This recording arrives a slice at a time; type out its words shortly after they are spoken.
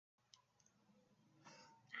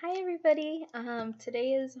Hi everybody.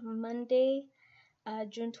 Today is Monday,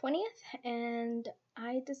 June 20th, and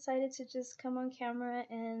I decided to just come on camera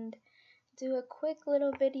and do a quick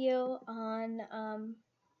little video on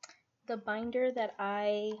the binder that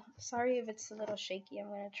sorry if it's a little shaky. I'm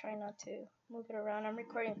going to try not to move it around. I'm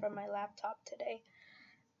recording from my laptop today.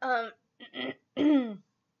 I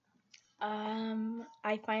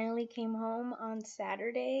finally came home on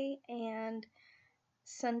Saturday, and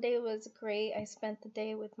Sunday was great. I spent the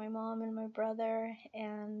day with my mom and my brother,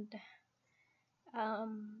 and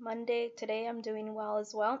today I'm doing well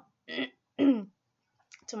as well.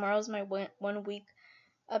 Tomorrow's my 1 week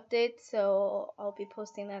update, so I'll be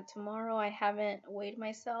posting that tomorrow. I haven't weighed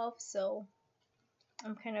myself, so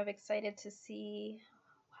I'm kind of excited to see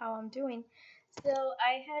how I'm doing. So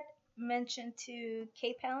I had mentioned to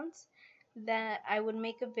K-Pounds that I would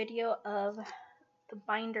make a video of the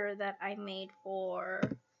binder that I made for,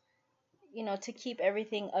 to keep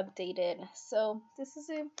everything updated. So this is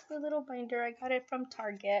a little binder. I got it from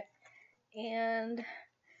Target, and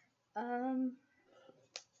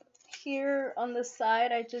here on the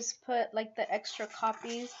side I just put like the extra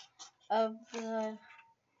copies of the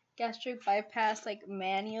gastric bypass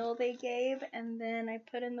manual they gave, and then I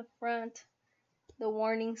put in the front the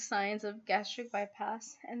warning signs of gastric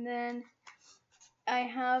bypass, and then I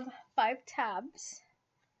have 5 tabs.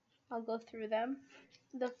 I'll go through them.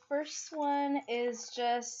 The first one is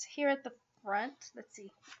just here at the front. Let's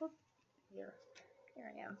see. Here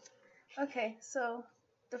I am. Okay, so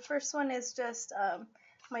the first one is just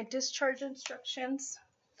my discharge instructions.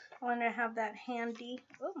 I want to have that handy.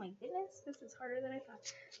 Oh my goodness, this is harder than I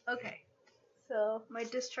thought. Okay, so my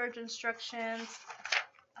discharge instructions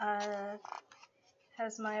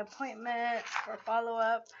has my appointment for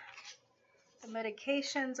follow-up, the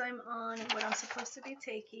medications I'm on and what I'm supposed to be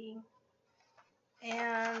taking,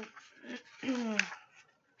 and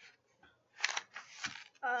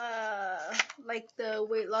like the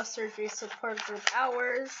weight loss surgery support group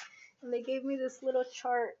hours. And they gave me this little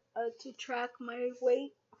chart to track my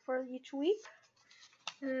weight for each week.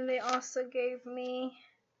 And then they also gave me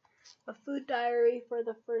a food diary for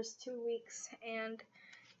the first 2 weeks. And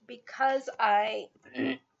because I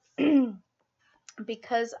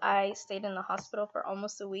stayed in the hospital for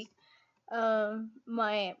almost a week,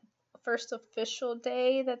 my first official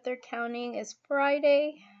day that they're counting is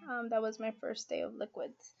Friday. That was my first day of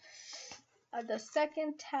liquids. The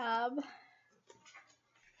second tab,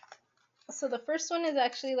 so the first one is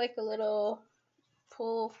actually like a little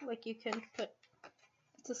pull, like you can put,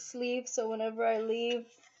 it's a sleeve, so whenever I leave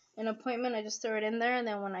an appointment I just throw it in there, and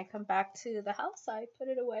then when I come back to the house I put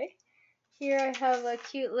it away. Here I have a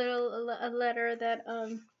cute little a letter that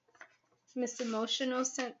Miss Emotional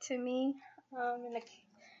sent to me in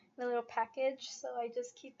a little package, so I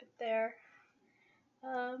just keep it there.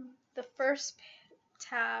 The first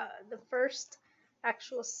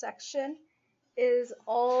actual section is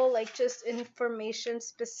all like just information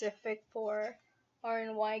specific for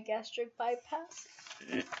RNY gastric bypass.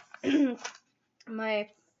 My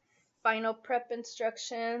final prep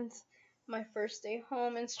instructions, my first day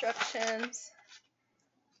home instructions,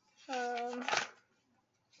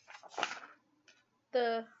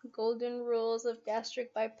 the golden rules of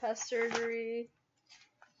gastric bypass surgery,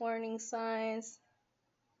 warning signs.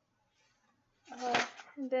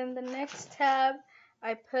 And then the next tab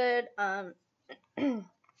I put,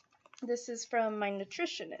 this is from my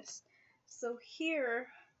nutritionist. So here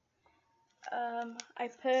I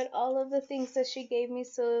put all of the things that she gave me.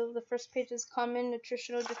 So the first page is common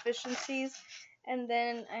nutritional deficiencies, and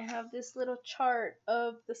then I have this little chart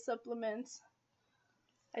of the supplements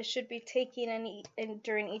I should be taking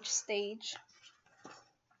during each stage.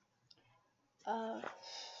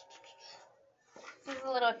 This is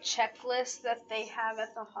a little checklist that they have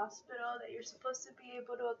at the hospital that you're supposed to be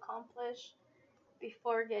able to accomplish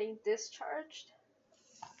before getting discharged.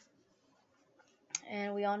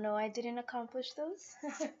 And we all know I didn't accomplish those,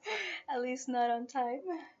 at least not on time.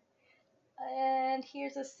 And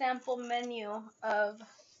here's a sample menu of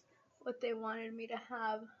what they wanted me to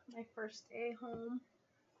have my first day home.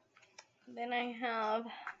 Then I have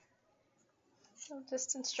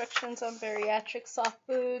just instructions on bariatric soft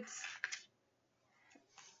foods,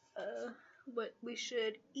 what we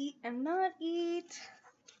should eat and not eat.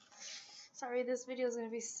 Sorry, this video is going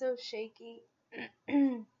to be so shaky.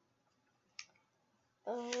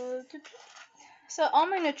 So all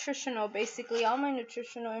my nutritional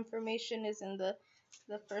information is in the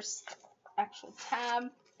first actual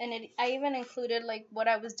tab, and I even included like what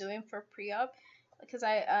I was doing for pre-op, because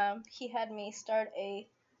he had me start a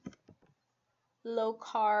low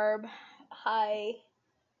carb, high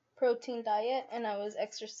protein diet, and I was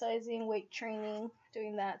exercising, weight training,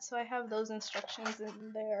 doing that. So I have those instructions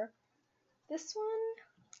in there. This one,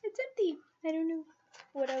 it's empty. I don't know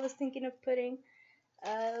what I was thinking of putting.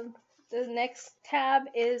 The next tab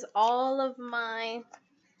is all of my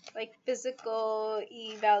like physical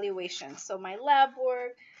evaluation. So my lab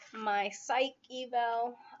work, my psych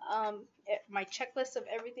eval, my checklist of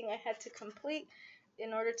everything I had to complete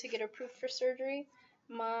in order to get approved for surgery,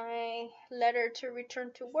 my letter to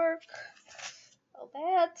return to work, all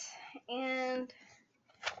that, and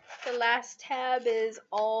the last tab is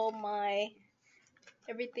all my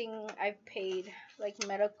everything I've paid, like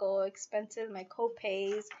medical expenses, my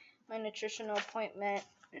co-pays, my nutritional appointment,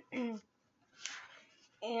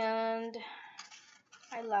 and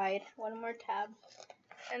I lied, one more tab.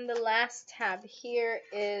 And the last tab here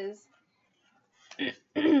is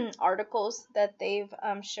articles that they've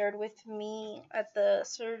shared with me at the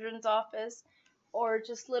surgeon's office, or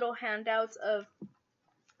just little handouts of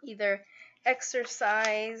either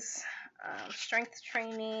exercise, strength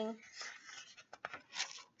training,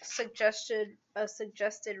 a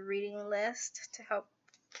suggested reading list to help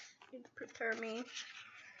prepare me.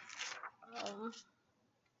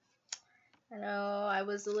 I know I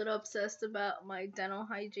was a little obsessed about my dental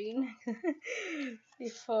hygiene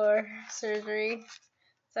before surgery,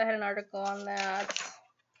 so I had an article on that.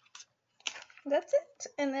 That's it.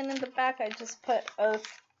 And then in the back I just put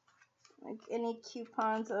like any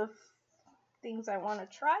coupons of things I want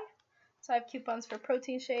to try. So I have coupons for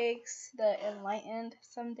protein shakes, the Enlightened.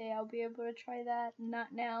 Someday I'll be able to try that.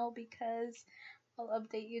 Not now, because I'll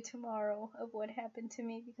update you tomorrow of what happened to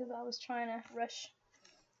me, because I was trying to rush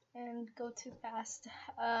and go too fast.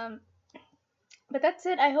 But that's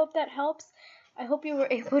it. I hope that helps. I hope you were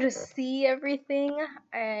able to see everything.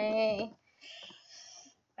 I'm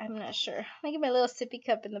not sure. Look at my little sippy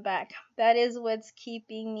cup in the back. That is what's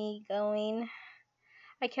keeping me going.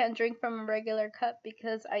 I can't drink from a regular cup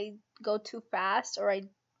because I go too fast, or I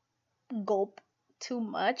gulp too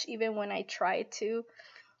much even when I try to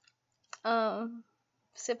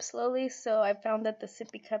sip slowly. So I found that the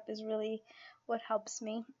sippy cup is really what helps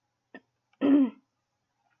me.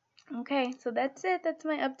 Okay, so that's it. That's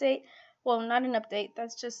my update. Well, not an update.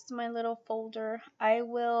 That's just my little folder. I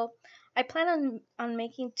plan on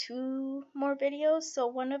making 2 more videos. So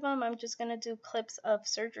one of them I'm just gonna do clips of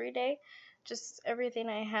surgery day, just everything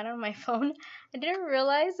I had on my phone. I didn't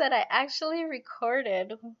realize that I actually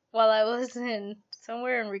recorded while I was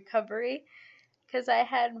somewhere in recovery, because I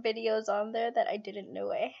had videos on there that I didn't know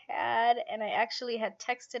I had, and I actually had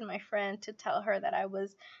texted my friend to tell her that I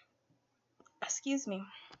was, excuse me,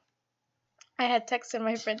 I had texted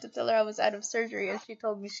my friend to tell her I was out of surgery, and she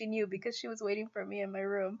told me she knew because she was waiting for me in my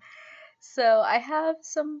room. So I have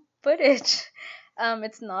some footage.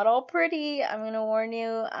 It's not all pretty, I'm gonna warn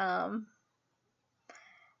you.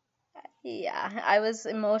 Yeah, I was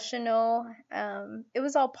emotional. It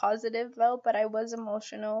was all positive though, but I was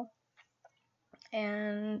emotional.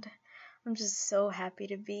 And I'm just so happy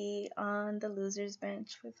to be on the losers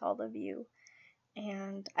bench with all of you.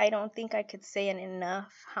 And I don't think I could say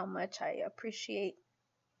enough how much I appreciate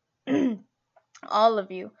all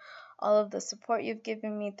of you, all of the support you've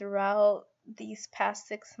given me throughout these past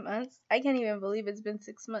 6 months. I can't even believe it's been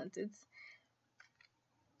 6 months.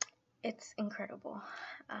 It's incredible.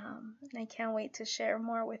 And I can't wait to share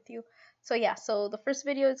more with you. So yeah, so the first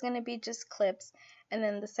video is going to be just clips, and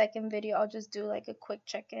then the second video I'll just do like a quick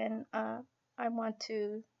check-in. I want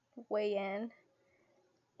to weigh in,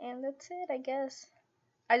 and that's it, I guess.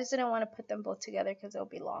 I just didn't want to put them both together because it'll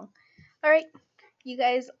be long. All right, you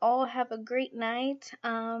guys all have a great night.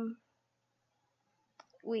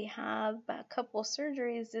 We have a couple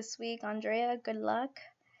surgeries this week. Andrea, good luck.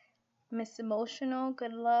 Miss Emotional,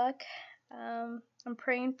 good luck. I'm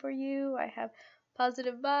praying for you. I have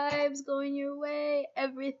positive vibes going your way,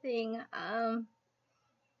 everything.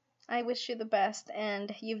 I wish you the best,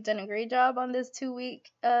 and you've done a great job on this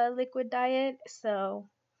 2-week liquid diet. So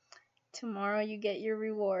tomorrow you get your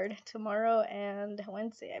reward. Tomorrow and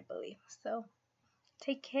Wednesday, I believe. So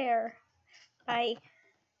take care. Bye.